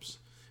develops.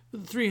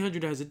 But the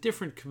 300 has a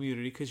different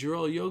community because you're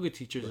all yoga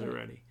teachers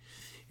already.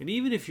 And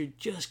even if you're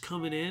just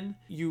coming in,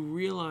 you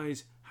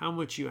realize how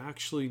much you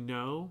actually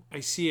know.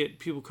 I see it,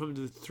 people come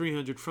to the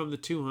 300 from the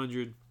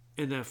 200.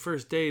 And that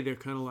first day, they're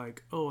kind of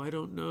like, oh, I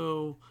don't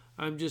know.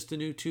 I'm just a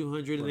new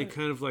 200. And they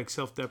kind of like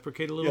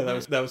self-deprecate a little bit. Yeah,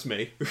 that was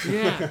me.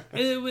 Yeah.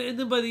 And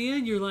then by the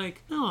end, you're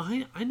like, no,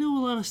 I know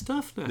a lot of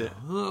stuff now. Yeah.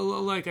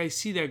 Like, I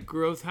see that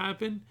growth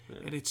happen. Yeah.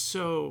 And it's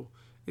so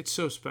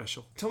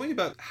special. Tell me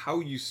about how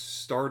you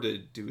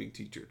started doing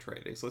teacher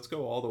trainings. Let's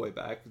go all the way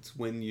back. It's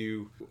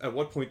at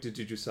what point did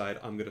you decide,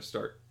 I'm going to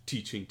start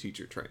teaching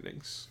teacher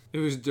trainings? It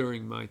was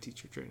during my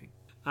teacher training.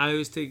 I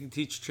was taking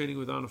teacher training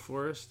with Anna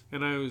Forrest,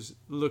 and I was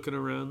looking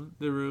around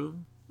the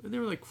room, and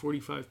there were like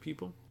 45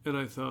 people, and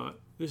I thought,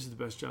 this is the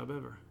best job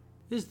ever.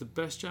 This is the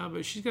best job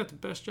ever. She's got the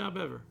best job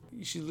ever.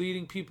 She's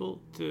leading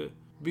people to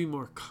be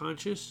more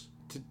conscious,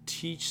 to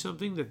teach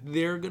something that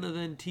they're going to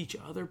then teach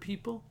other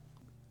people.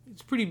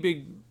 It's a pretty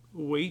big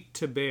weight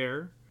to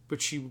bear,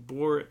 but she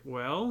bore it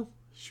well.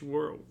 She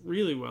wore it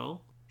really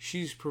well.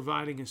 She's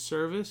providing a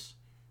service.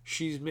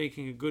 She's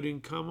making a good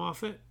income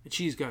off it, and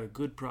she's got a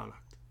good product.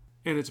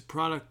 And it's a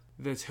product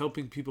that's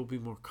helping people be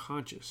more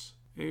conscious.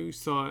 I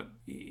always thought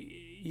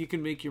you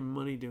can make your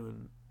money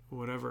doing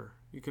whatever.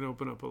 You can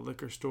open up a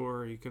liquor store,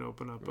 or you can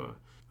open up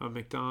a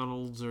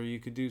McDonald's, or you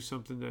could do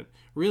something that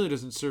really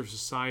doesn't serve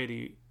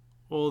society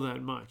all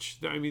that much.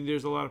 I mean,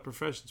 there's a lot of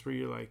professions where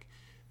you're like,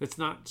 that's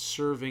not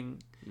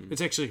serving,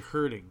 it's actually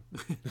hurting.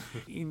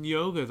 In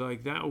yoga,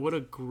 like that, what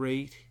a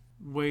great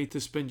way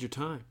to spend your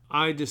time.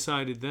 I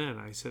decided then,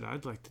 I said,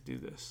 I'd like to do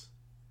this.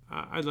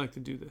 I'd like to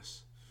do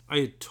this. I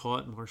had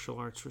taught martial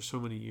arts for so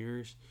many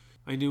years.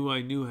 I knew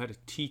how to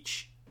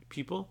teach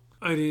people.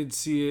 I didn't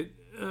see it.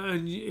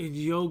 In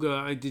yoga,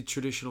 I did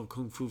traditional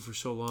kung fu for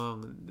so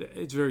long.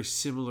 It's very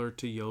similar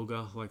to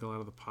yoga, like a lot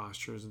of the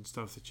postures and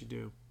stuff that you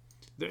do.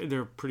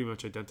 They're pretty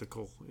much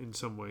identical in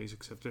some ways,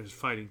 except there's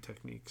fighting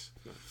techniques.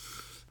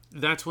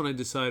 That's when I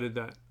decided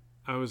that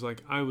I was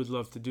like, I would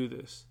love to do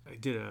this. I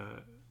did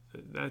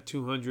that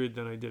 200,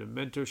 then I did a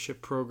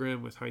mentorship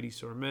program with Heidi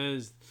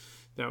Sormez.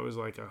 That was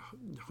like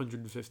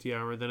 150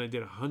 hour. Then I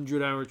did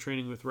 100-hour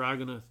training with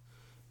Raghunath.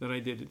 Then I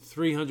did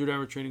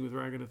 300-hour training with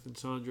Raghunath and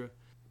Sandra.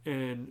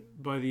 And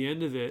by the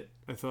end of it,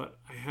 I thought,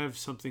 I have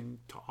something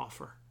to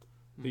offer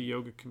the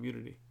yoga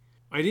community.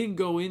 I didn't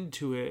go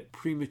into it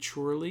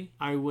prematurely.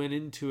 I went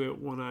into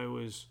it when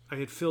I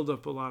had filled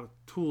up a lot of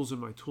tools in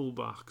my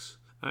toolbox.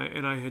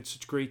 And I had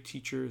such great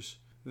teachers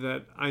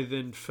that I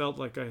then felt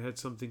like I had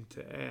something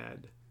to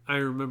add. I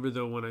remember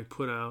though when I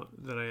put out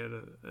that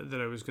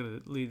I was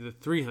going to lead the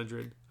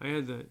 300, I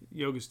had the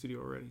yoga studio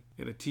already.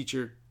 And a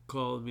teacher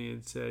called me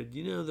and said,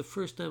 the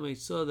first time I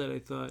saw that, I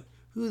thought,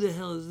 who the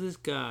hell is this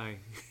guy?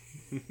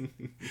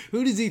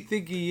 Who does he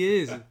think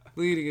he is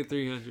leading a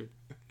 300?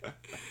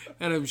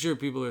 And I'm sure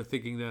people are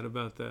thinking that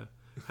about the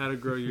how to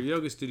grow your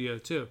yoga studio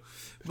too.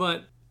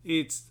 But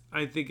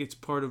I think it's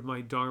part of my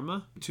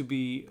dharma to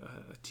be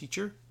a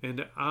teacher.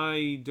 And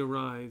I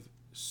derive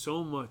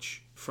so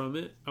much from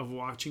it, of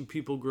watching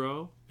people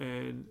grow.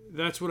 And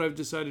that's what I've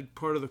decided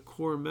part of the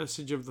core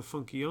message of the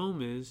Funky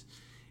Om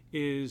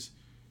is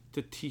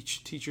to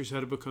teach teachers how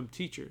to become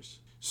teachers.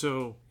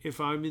 So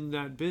if I'm in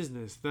that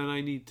business, then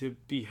I need to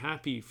be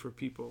happy for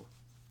people,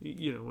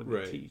 when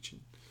they teach.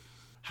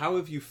 How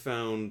have you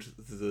found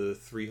the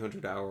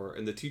 300-hour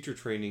and the teacher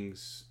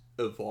trainings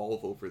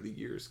evolve over the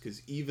years?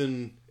 Because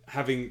even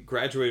having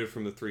graduated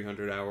from the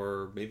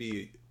 300-hour,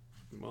 maybe,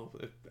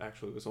 it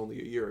actually was only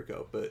a year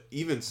ago, but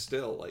even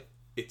still, like,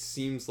 it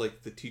seems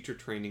like the teacher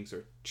trainings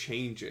are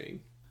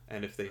changing.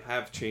 And if they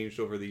have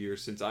changed over the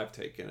years since I've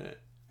taken it,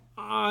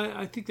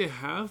 I think they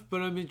have,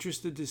 but I'm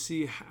interested to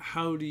see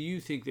how do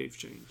you think they've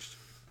changed?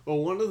 Well,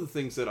 one of the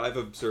things that I've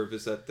observed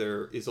is that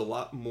there is a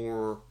lot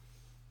more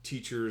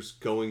teachers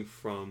going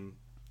from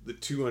the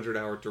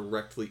 200-hour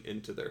directly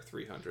into their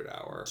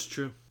 300-hour. It's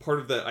true. Part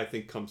of that, I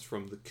think, comes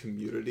from the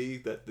community,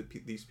 that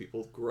these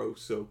people grow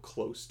so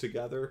close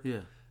together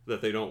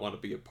that they don't want to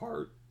be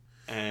apart.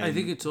 And I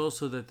think it's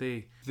also that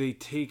they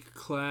take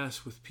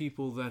class with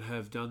people that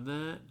have done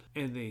that,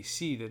 and they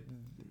see that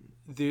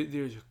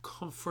there's a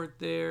comfort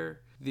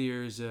there,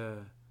 there's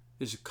a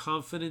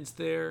confidence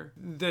there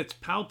that's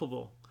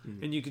palpable,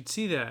 and you could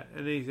see that,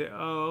 and they say,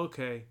 oh,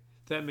 okay,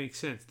 that makes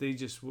sense. They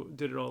just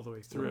did it all the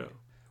way through. Right.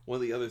 One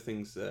of the other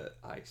things that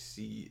I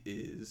see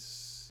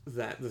is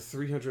that the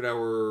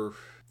 300-hour,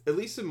 at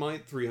least in my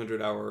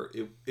 300-hour,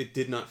 it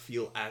did not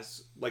feel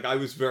as, like, I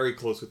was very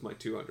close with my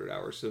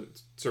 200-hour, so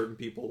certain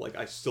people, like,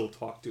 I still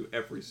talk to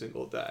every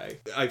single day.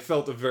 I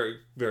felt very,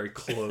 very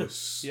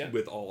close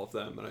with all of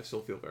them, and I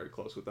still feel very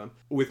close with them.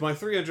 With my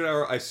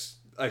 300-hour,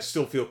 I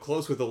still feel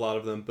close with a lot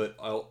of them, but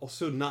I'll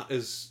also not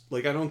as,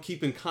 like, I don't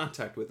keep in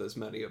contact with as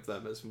many of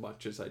them as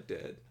much as I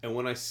did. And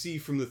what I see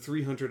from the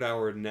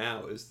 300-hour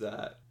now is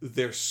that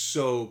they're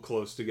so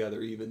close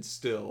together, even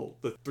still.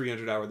 The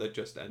 300-hour that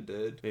just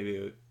ended, maybe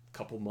a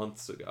couple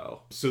months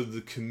ago. So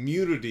the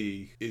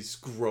community is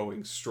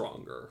growing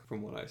stronger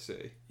from what I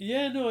see.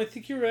 Yeah, no, I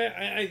think you're right.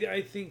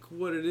 I think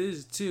what it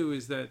is too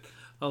is that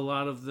a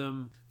lot of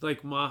them,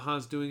 like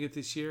Maha's doing it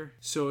this year.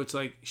 So it's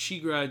like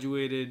she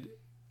graduated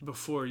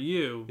before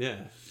you.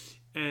 Yeah.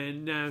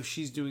 And now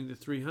she's doing the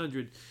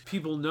 300.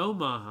 People know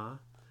Maha,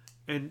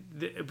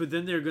 but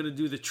then they're going to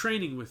do the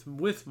training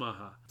with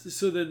Maha.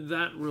 So then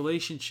that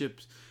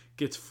relationship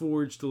gets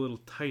forged a little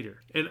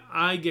tighter. And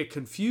I get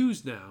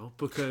confused now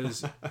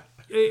because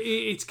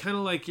it's kind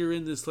of like you're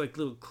in this like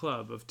little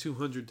club of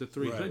 200 to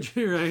 300,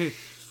 right?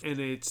 And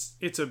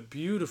it's a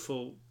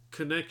beautiful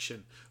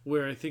connection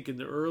where I think in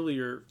the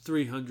earlier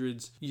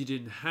 300s you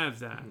didn't have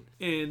that.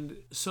 And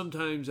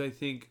sometimes I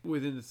think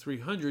within the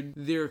 300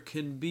 there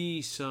can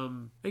be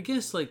some, I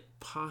guess, like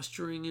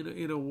posturing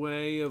in a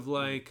way of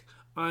like,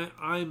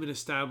 I'm an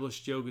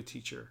established yoga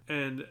teacher,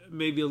 and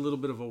maybe a little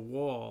bit of a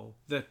wall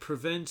that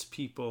prevents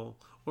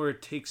people, or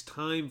it takes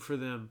time for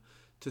them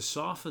to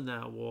soften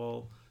that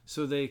wall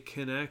so they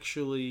can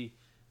actually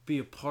be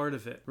a part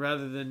of it,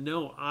 rather than,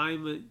 no,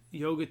 I'm a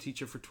yoga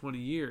teacher for 20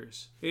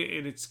 years.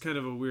 And it's kind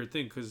of a weird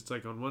thing, because it's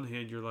like, on one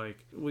hand, you're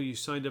like, well, you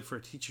signed up for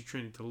a teacher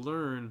training to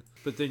learn,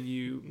 but then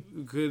you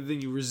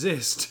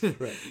resist.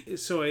 Right.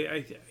 So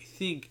I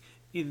think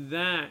in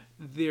that,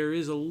 there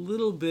is a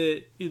little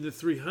bit in the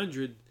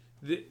 300,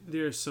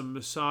 there's some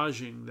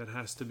massaging that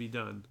has to be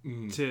done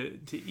to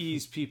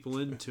ease people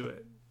into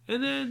it.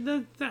 And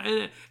then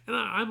and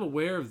I'm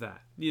aware of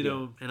that,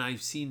 know, and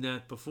I've seen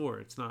that before.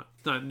 It's not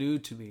new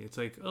to me. It's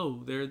like,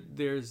 oh,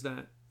 there's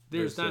that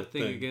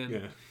thing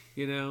again,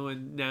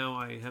 and now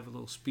I have a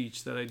little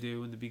speech that I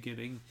do in the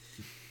beginning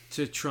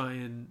to try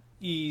and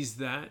ease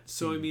that.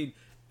 So I mean,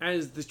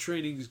 as the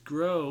trainings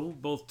grow,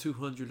 both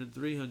 200 and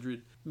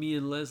 300, me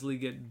and Leslie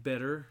get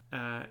better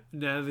at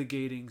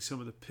navigating some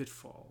of the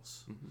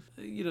pitfalls.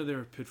 There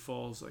are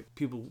pitfalls like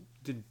people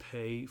didn't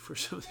pay for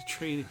some of the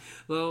training.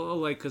 Well,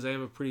 like, because I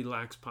have a pretty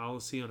lax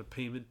policy on a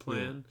payment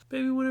plan.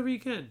 Pay me whenever you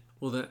can.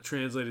 Well, that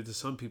translated to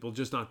some people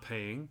just not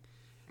paying.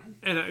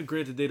 And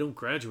granted, they don't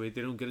graduate,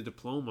 they don't get a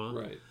diploma.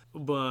 Right.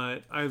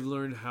 But I've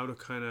learned how to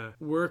kind of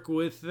work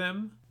with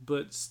them,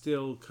 but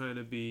still kind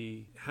of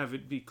have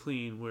it be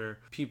clean, where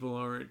people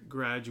aren't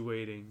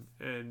graduating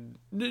and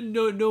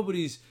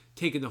nobody's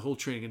taken the whole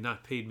training and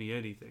not paid me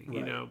anything,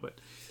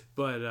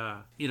 But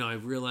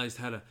I've realized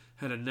how to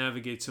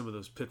navigate some of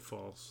those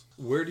pitfalls.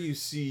 Where do you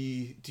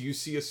see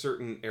a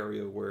certain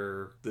area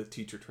where the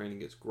teacher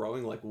training is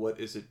growing? Like, what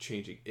is it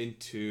changing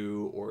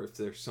into, or if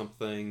there's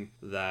something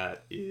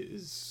that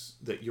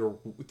you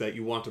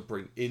want to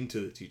bring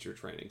into the teacher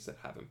trainings that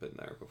haven't been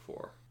there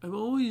before? I'm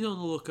always on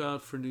the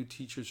lookout for new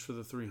teachers for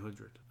the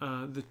 300.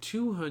 The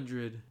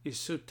 200 is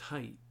so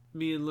tight.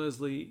 Me and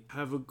Leslie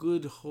have a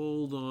good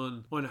hold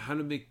on how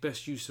to make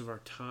best use of our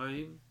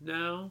time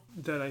now,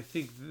 that I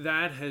think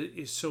that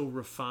is so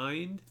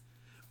refined.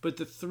 But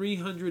the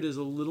 300 is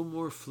a little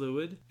more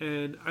fluid,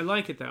 and I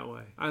like it that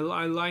way. I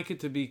like it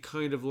to be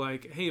kind of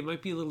like, hey, it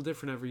might be a little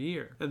different every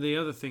year. And the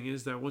other thing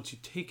is that once you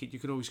take it, you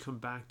can always come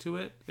back to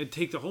it and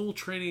take the whole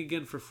training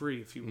again for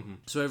free if you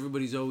want. So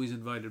everybody's always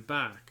invited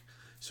back.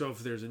 So if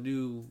there's a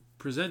new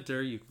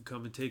presenter, you can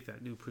come and take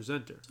that new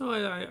presenter. So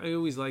I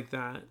always like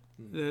that.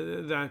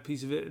 That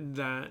piece of it, and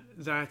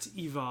that's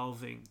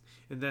evolving,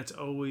 and that's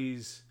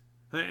always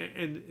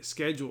and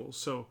schedules.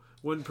 So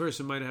one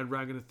person might have had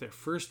Raganath their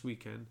first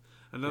weekend,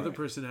 another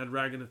person had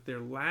Raganath their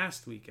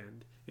last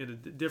weekend in a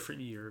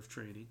different year of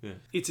training. Yeah.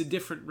 It's a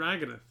different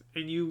Raganath,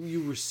 and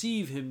you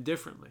receive him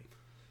differently.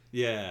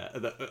 Yeah,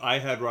 I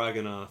had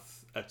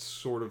Raganath at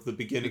sort of the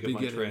beginning of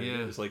my training.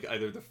 Yeah. It was like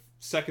either the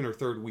second or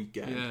third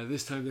weekend. Yeah,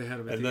 this time they had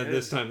him at the end. And then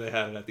this time they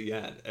had it at the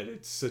end, and it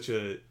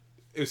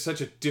was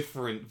such a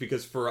different,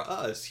 because for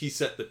us, he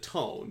set the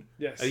tone.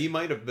 Yes. And he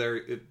might have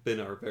been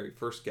our very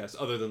first guest,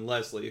 other than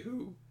Leslie,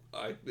 who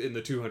in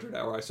the 200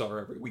 hour, I saw her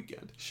every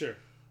weekend. Sure.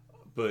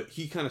 But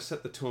he kind of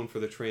set the tone for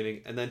the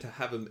training, and then to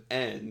have him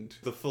end,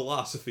 the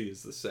philosophy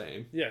is the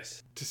same.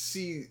 Yes. To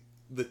see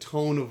the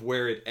tone of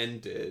where it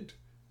ended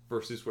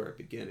versus where it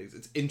began,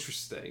 it's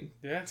interesting.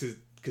 Yeah.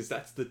 Because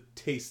that's the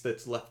taste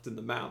that's left in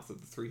the mouth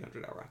of the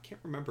 300 hour. I can't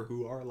remember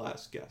who our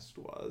last guest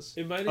was.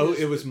 It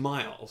was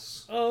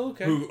Miles. Oh,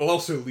 okay. Who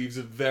also leaves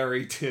a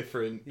very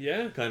different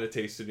kind of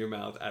taste in your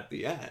mouth at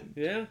the end.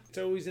 Yeah, it's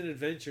always an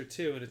adventure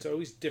too, and it's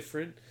always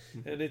different,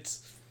 and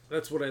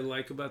that's what I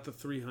like about the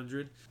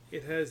 300.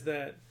 It has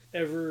that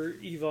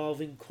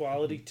ever-evolving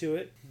quality to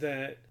it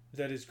that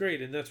is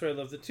great, and that's why I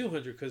love the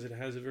 200, because it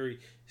has a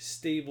very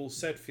stable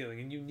set feeling,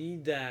 and you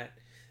need that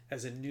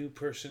as a new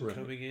person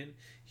coming in.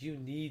 You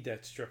need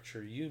that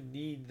structure. You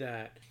need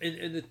that.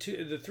 And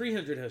the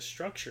 300 has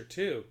structure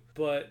too.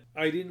 But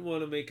I didn't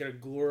want to make it a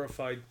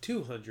glorified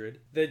 200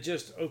 that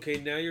just,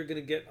 okay, now you're going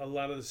to get a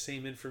lot of the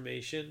same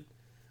information.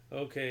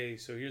 Okay,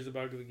 so here's the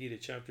Bhagavad Gita,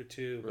 chapter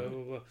 2, blah,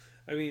 blah, blah.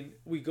 I mean,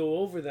 we go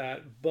over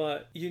that,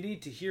 but you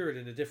need to hear it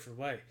in a different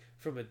way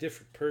from a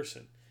different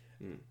person.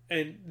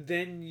 And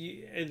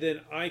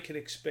then I can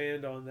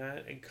expand on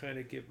that and kind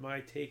of give my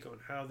take on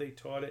how they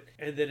taught it.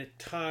 And then it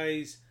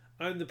ties,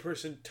 I'm the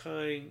person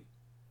tying,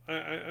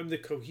 I'm the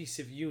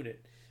cohesive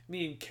unit.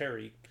 Me and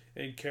Kerry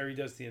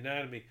does the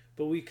anatomy,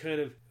 but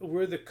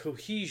we're the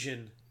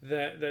cohesion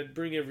that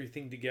bring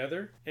everything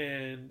together,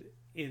 and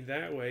in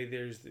that way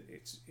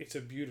it's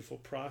a beautiful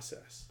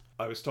process.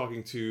 I was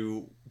talking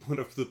to one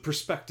of the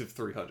prospective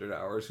 300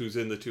 hours who's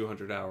in the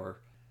 200 hour,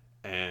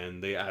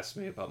 and they asked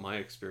me about my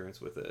experience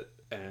with it,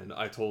 and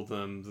I told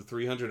them the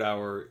 300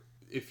 hour,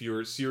 if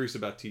you're serious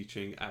about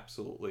teaching,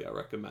 absolutely I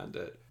recommend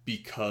it,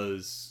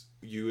 because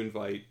you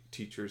invite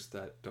teachers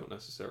that don't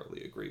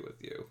necessarily agree with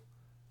you,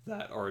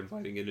 that are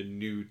inviting in a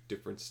new,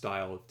 different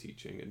style of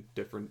teaching and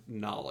different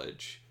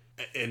knowledge.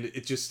 And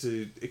it just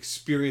to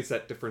experience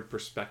that different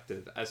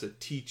perspective as a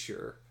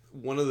teacher.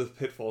 One of the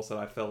pitfalls that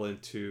I fell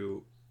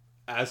into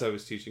as I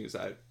was teaching is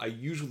that I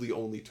usually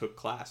only took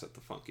class at the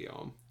Funky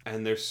Home.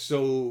 And there's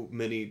so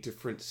many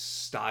different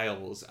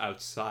styles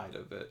outside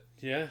of it.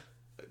 Yeah.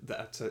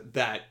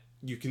 That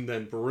you can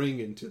then bring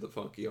into the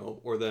Funky Home,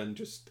 or then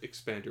just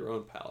expand your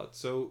own palette.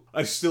 So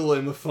I still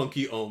am a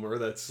Funky Homer.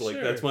 That's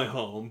that's my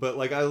home. But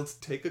I'll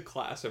take a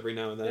class every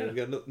now and then and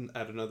get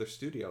at another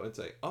studio and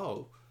say,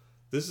 oh,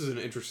 this is an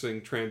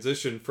interesting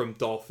transition from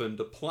dolphin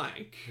to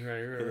plank.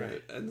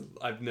 Right. And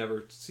I've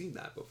never seen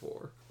that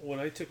before. When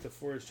I took the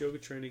Forest Yoga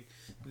training,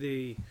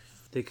 they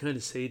kind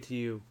of say to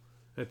you,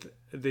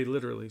 they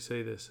literally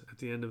say this at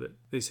the end of it.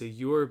 They say,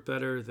 you're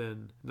better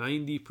than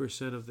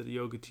 90% of the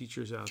yoga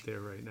teachers out there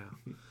right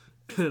now.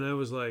 And I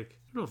was like,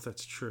 I don't know if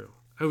that's true.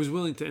 I was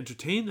willing to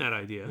entertain that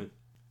idea.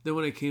 Then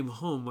when I came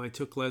home, I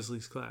took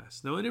Leslie's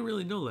class. Now, I didn't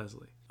really know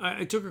Leslie.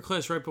 I took her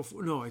class right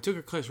before... No, I took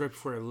her class right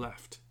before I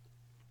left.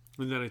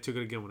 And then I took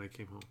it again when I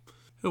came home.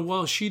 And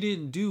while she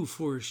didn't do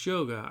Forest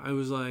Yoga, I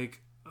was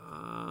like,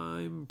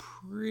 I'm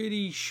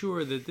pretty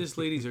sure that this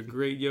lady's a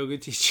great yoga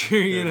teacher,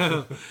 you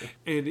know.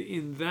 And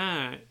in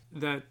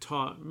that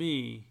taught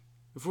me,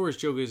 of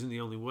course, yoga isn't the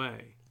only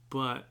way,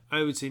 but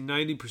I would say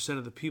 90%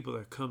 of the people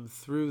that come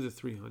through the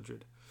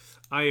 300,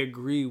 I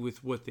agree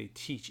with what they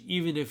teach,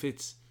 even if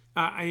it's,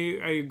 I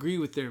agree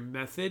with their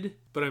method,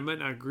 but I might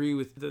not agree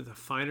with the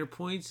finer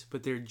points,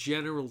 but their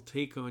general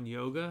take on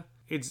yoga,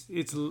 it's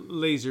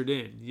lasered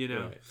in, you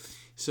know. Right.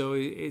 So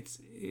it's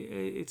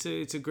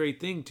a great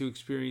thing to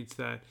experience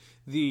that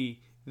the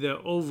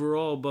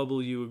overall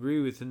bubble you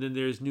agree with, and then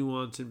there's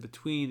nuance in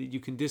between that you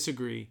can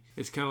disagree.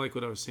 It's kind of like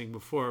what I was saying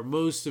before.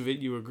 Most of it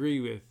you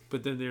agree with,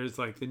 but then there's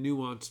like the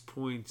nuanced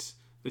points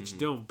that you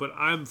don't. But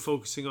I'm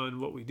focusing on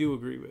what we do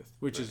agree with,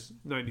 which is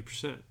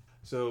 90%.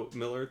 So,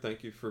 Millard,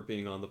 thank you for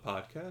being on the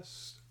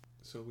podcast.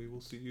 So we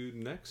will see you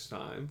next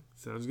time.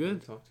 Sounds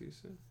good. Talk to you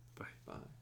soon. Bye. Bye.